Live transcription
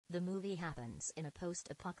The movie happens in a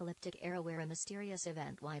post-apocalyptic era where a mysterious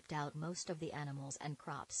event wiped out most of the animals and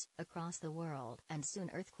crops across the world, and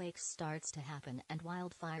soon earthquakes starts to happen and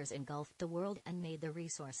wildfires engulfed the world and made the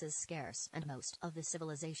resources scarce, and most of the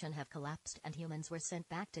civilization have collapsed and humans were sent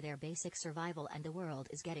back to their basic survival, and the world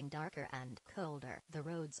is getting darker and colder. The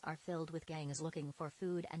roads are filled with gangs looking for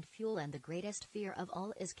food and fuel, and the greatest fear of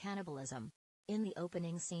all is cannibalism. In the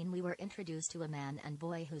opening scene we were introduced to a man and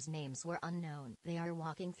boy whose names were unknown. They are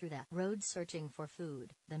walking through the road searching for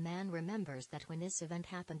food. The man remembers that when this event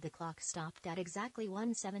happened the clock stopped at exactly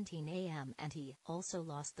 1:17 a.m. and he also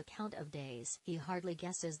lost the count of days. He hardly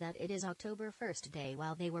guesses that it is October 1st day.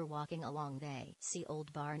 While they were walking along they see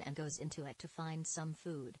old barn and goes into it to find some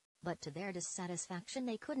food. But to their dissatisfaction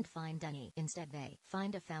they couldn't find any. Instead they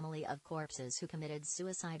find a family of corpses who committed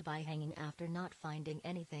suicide by hanging after not finding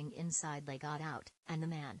anything inside. They got out, and the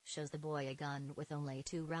man shows the boy a gun with only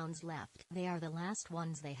 2 rounds left. They are the last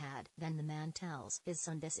ones they had. Then the man tells his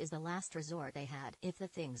son this is the last resort they had. If the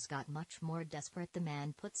things got much more desperate, the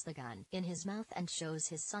man puts the gun in his mouth and shows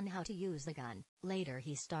his son how to use the gun. Later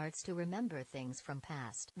he starts to remember things from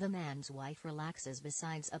past. The man's wife relaxes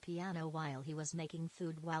beside a piano while he was making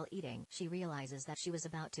food while eating. She realizes that she was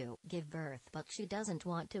about to give birth, but she doesn't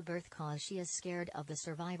want to birth cause she is scared of the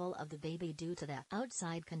survival of the baby due to the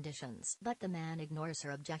outside conditions. But the man ignores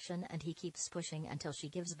her objection and he keeps pushing until she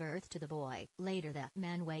gives birth to the boy. Later the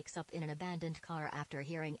man wakes up in an abandoned car after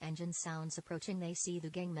hearing engine sounds approaching. They see the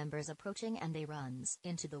gang members approaching and they runs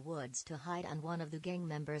into the woods to hide, and one of the gang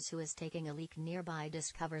members who is taking a leak nearby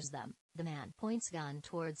discovers them. The man points gun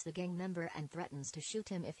towards the gang member and threatens to shoot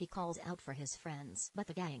him if he calls out for his friends. But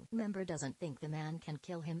the gang member doesn't think the man can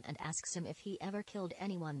kill him and asks him if he ever killed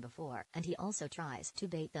anyone before, and he also tries to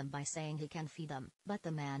bait them by saying he can feed them. But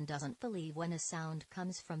the man doesn't believe when a sound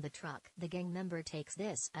comes from the truck. The gang member takes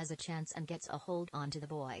this as a chance and gets a hold onto the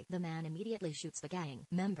boy. The man immediately shoots the gang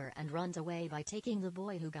member and runs away. By taking the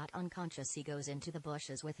boy who got unconscious, he goes into the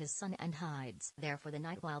bushes with his son and hides there for the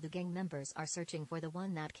night while the gang members are searching for the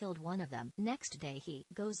one that killed one of them. Next day he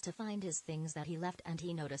goes to find his things that he left and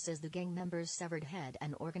he notices the gang member's severed head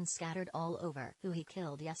and organs scattered all over who he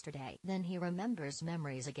killed yesterday. Then he remembers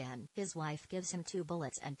memories again. His wife gives him 2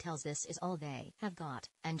 bullets and tells this is all they have got,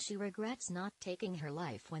 and she regrets not taking her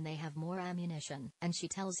life when they have more ammunition, and she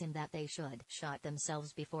tells him that they should shot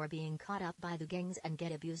themselves before being caught up by the gangs and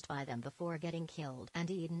get abused by them before getting killed and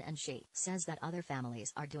eaten, and she says that other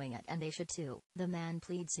families are doing it and they should too. The man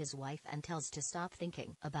pleads his wife and tells to stop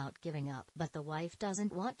thinking about giving up, but the wife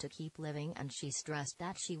doesn't want to keep living and she's stressed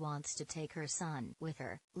that she wants to take her son with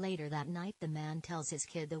her. Later that night the man tells his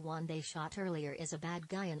kid the one they shot earlier is a bad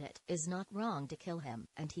guy and it is not wrong to kill him,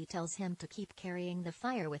 and he tells him to keep carrying the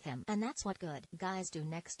fire with him, and that's what good guys do.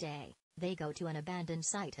 Next day they go to an abandoned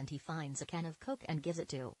site and he finds a can of Coke and gives it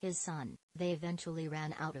to his son. They eventually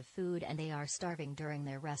ran out of food and they are starving during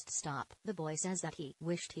their rest stop. The boy says that he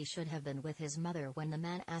wished he should have been with his mother when the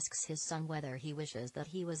man asks his son whether he wishes that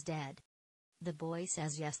he was dead. The boy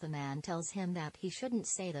says yes. The man tells him that he shouldn't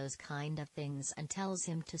say those kind of things and tells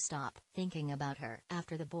him to stop thinking about her.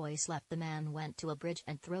 After the boy slept, the man went to a bridge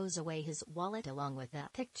and throws away his wallet along with the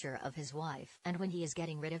picture of his wife, and when he is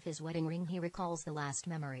getting rid of his wedding ring he recalls the last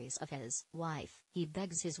memories of his wife. He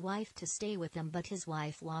begs his wife to stay with him, but his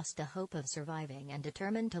wife lost the hope of surviving and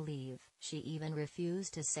determined to leave. She even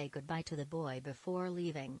refused to say goodbye to the boy before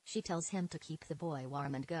leaving. She tells him to keep the boy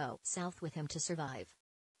warm and go south with him to survive.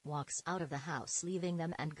 Walks out of the house leaving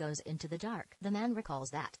them and goes into the dark. The man recalls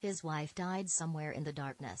that his wife died somewhere in the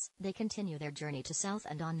darkness. They continue their journey to south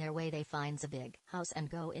and on their way they finds a big house and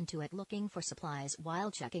go into it looking for supplies. While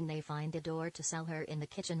checking they find a door to cell her in the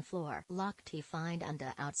kitchen floor locked. He find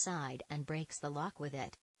Anda outside and breaks the lock with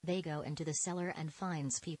it. They go into the cellar and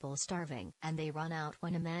finds people starving, and they run out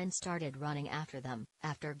when a man started running after them.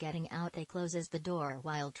 After getting out they closes the door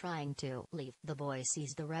while trying to leave. The boy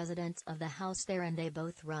sees the residents of the house there and they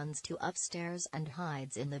both runs to upstairs and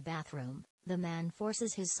hides in the bathroom. The man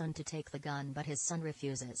forces his son to take the gun but his son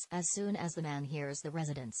refuses. As soon as the man hears the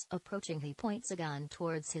residents approaching he points a gun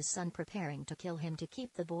towards his son preparing to kill him to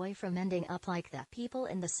keep the boy from ending up like the people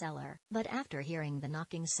in the cellar. But after hearing the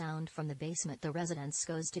knocking sound from the basement the residents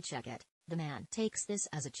goes to check it. The man takes this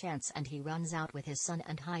as a chance and he runs out with his son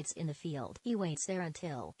and hides in the field. He waits there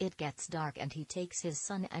until it gets dark and he takes his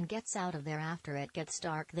son and gets out of there. After it gets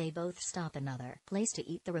dark they both stop another place to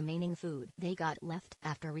eat the remaining food they got left.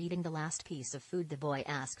 After eating the last piece of food the boy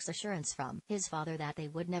asks assurance from his father that they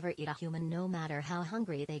would never eat a human no matter how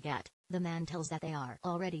hungry they get. The man tells that they are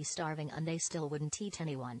already starving and they still wouldn't eat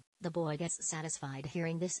anyone. The boy gets satisfied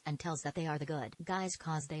hearing this and tells that they are the good guys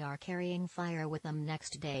cause they are carrying fire with them.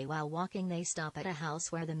 Next day while walking they stop at a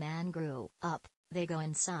house where the man grew up. They go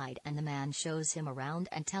inside and the man shows him around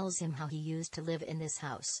and tells him how he used to live in this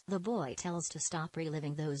house. The boy tells to stop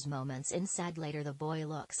reliving those moments inside. Later the boy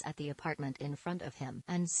looks at the apartment in front of him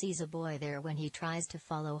and sees a boy there. When he tries to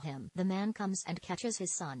follow him, the man comes and catches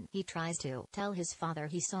his son. He tries to tell his father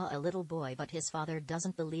he saw a little boy, but his father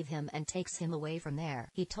doesn't believe him and takes him away from there.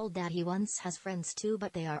 He told that he once has friends too,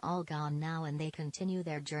 but they are all gone now, and they continue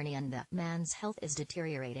their journey and the man's health is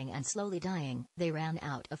deteriorating and slowly dying. They ran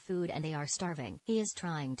out of food and they are starving. He is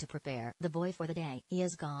trying to prepare the boy for the day. He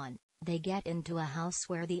is gone. They get into a house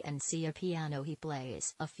where the and see a piano. He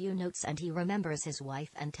plays a few notes and he remembers his wife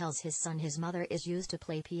and tells his son his mother is used to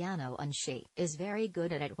play piano and she is very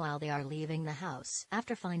good at it. While they are leaving the house,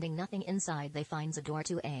 after finding nothing inside, they finds a door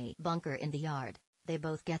to a bunker in the yard. They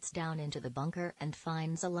both gets down into the bunker and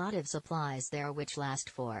finds a lot of supplies there which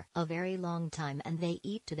last for a very long time, and they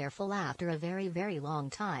eat to their full after a very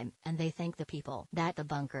long time, and they thank the people that the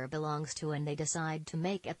bunker belongs to, and they decide to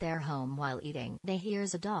make it their home. While eating, they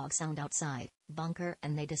hears a dog sound outside bunker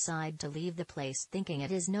and they decide to leave the place thinking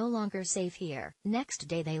it is no longer safe here. Next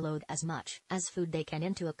day they load as much as food they can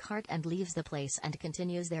into a cart and leaves the place and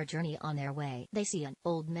continues their journey. On their way they see an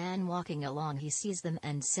old man walking along. He sees them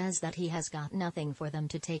and says that he has got nothing for them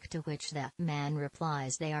to take, to which the man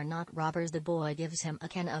replies they are not robbers. The boy gives him a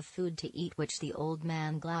can of food to eat, which the old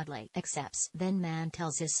man gladly accepts. Then man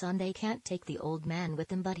tells his son they can't take the old man with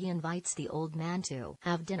them, but he invites the old man to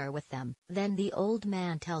have dinner with them. Then the old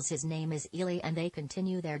man tells his name is Eli and they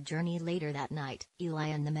continue their journey. Later that night, Eli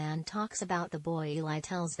and the man talks about the boy. Eli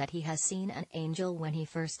tells that he has seen an angel when he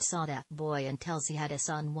first saw the boy and tells he had a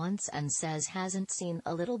son once and says hasn't seen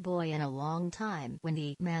a little boy in a long time. When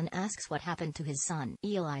the man asks what happened to his son,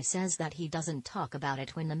 Eli says that he doesn't talk about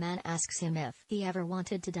it. When the man asks him if he ever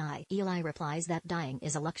wanted to die, Eli replies that dying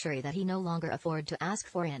is a luxury that he no longer afford to ask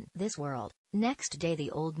for in this world. Next day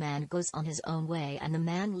the old man goes on his own way and the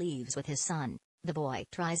man leaves with his son. The boy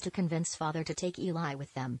tries to convince father to take Eli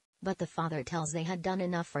with them, but the father tells they had done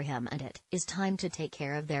enough for him and it is time to take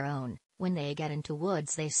care of their own. When they get into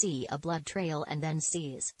woods they see a blood trail and then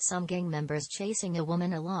sees some gang members chasing a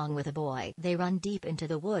woman along with a boy. They run deep into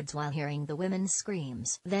the woods while hearing the women's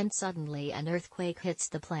screams. Then suddenly an earthquake hits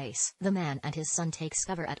the place. The man and his son takes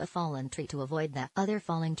cover at a fallen tree to avoid the other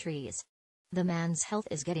falling trees. The man's health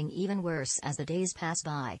is getting even worse as the days pass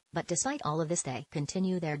by, but despite all of this they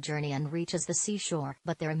continue their journey and reaches the seashore,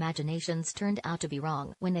 but their imaginations turned out to be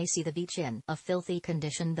wrong. When they see the beach in a filthy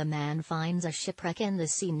condition, the man finds a shipwreck in the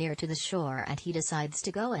sea near to the shore and he decides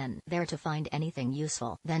to go in there to find anything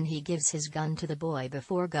useful. Then he gives his gun to the boy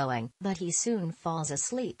before going, but he soon falls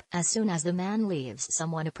asleep. As soon as the man leaves,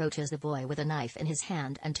 someone approaches the boy with a knife in his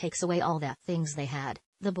hand and takes away all the things they had.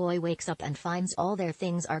 The boy wakes up and finds all their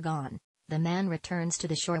things are gone. The man returns to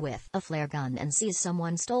the shore with a flare gun and sees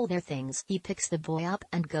someone stole their things. He picks the boy up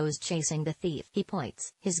and goes chasing the thief. He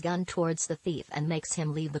points his gun towards the thief and makes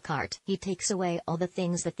him leave the cart. He takes away all the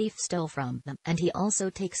things the thief stole from them, and he also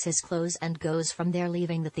takes his clothes and goes from there,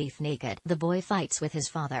 leaving the thief naked. The boy fights with his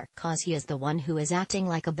father, cause he is the one who is acting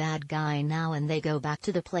like a bad guy now, and they go back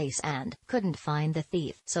to the place and couldn't find the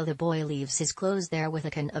thief. So the boy leaves his clothes there with a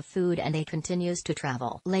can of food and they continues to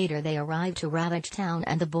travel. Later they arrive to Ravage Town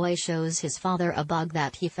and the boy shows his father a bug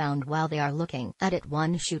that he found. While they are looking at it,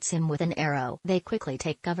 one shoots him with an arrow. They quickly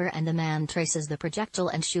take cover and the man traces the projectile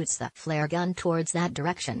and shoots the flare gun towards that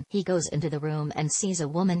direction. He goes into the room and sees a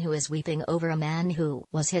woman who is weeping over a man who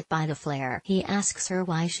was hit by the flare. He asks her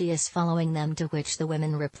why she is following them, to which the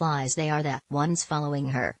woman replies they are the ones following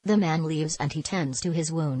her. The man leaves and he tends to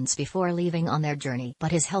his wounds before leaving on their journey,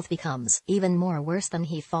 but his health becomes even more worse than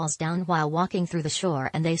he falls down while walking through the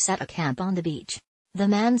shore, and they set a camp on the beach. The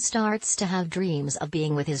man starts to have dreams of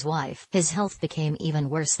being with his wife. His health became even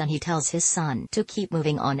worse than he tells his son to keep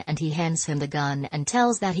moving on, and he hands him the gun and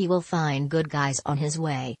tells that he will find good guys on his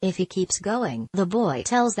way if he keeps going. The boy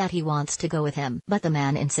tells that he wants to go with him, but the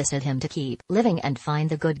man insisted him to keep living and find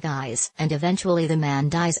the good guys, and eventually the man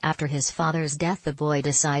dies after his father's death. The boy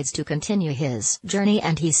decides to continue his journey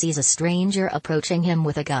and he sees a stranger approaching him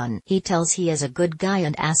with a gun. He tells he is a good guy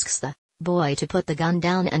and asks the boy to put the gun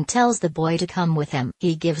down and tells the boy to come with him.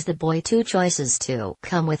 He gives the boy two choices to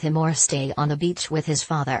come with him or stay on the beach with his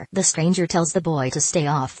father. The stranger tells the boy to stay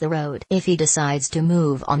off the road. If he decides to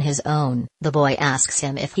move on his own, the boy asks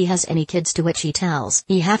him if he has any kids, to which he tells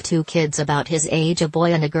he have two kids about his age, a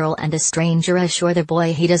boy and a girl, and the stranger assure the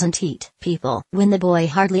boy he doesn't eat people. When the boy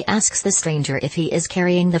hardly asks the stranger if he is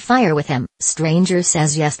carrying the fire with him, stranger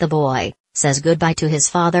says yes. The boy says goodbye to his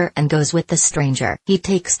father and goes with the stranger. He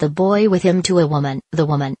takes the boy with him to a woman. The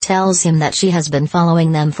woman tells him that she has been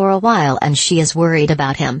following them for a while and she is worried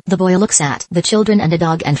about him. The boy looks at the children and a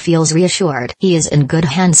dog and feels reassured. He is in good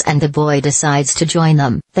hands and the boy decides to join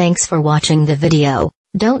them. Thanks for watching the video.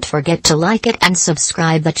 Don't forget to like it and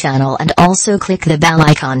subscribe the channel, and also click the bell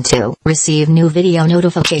icon to receive new video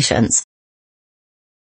notifications.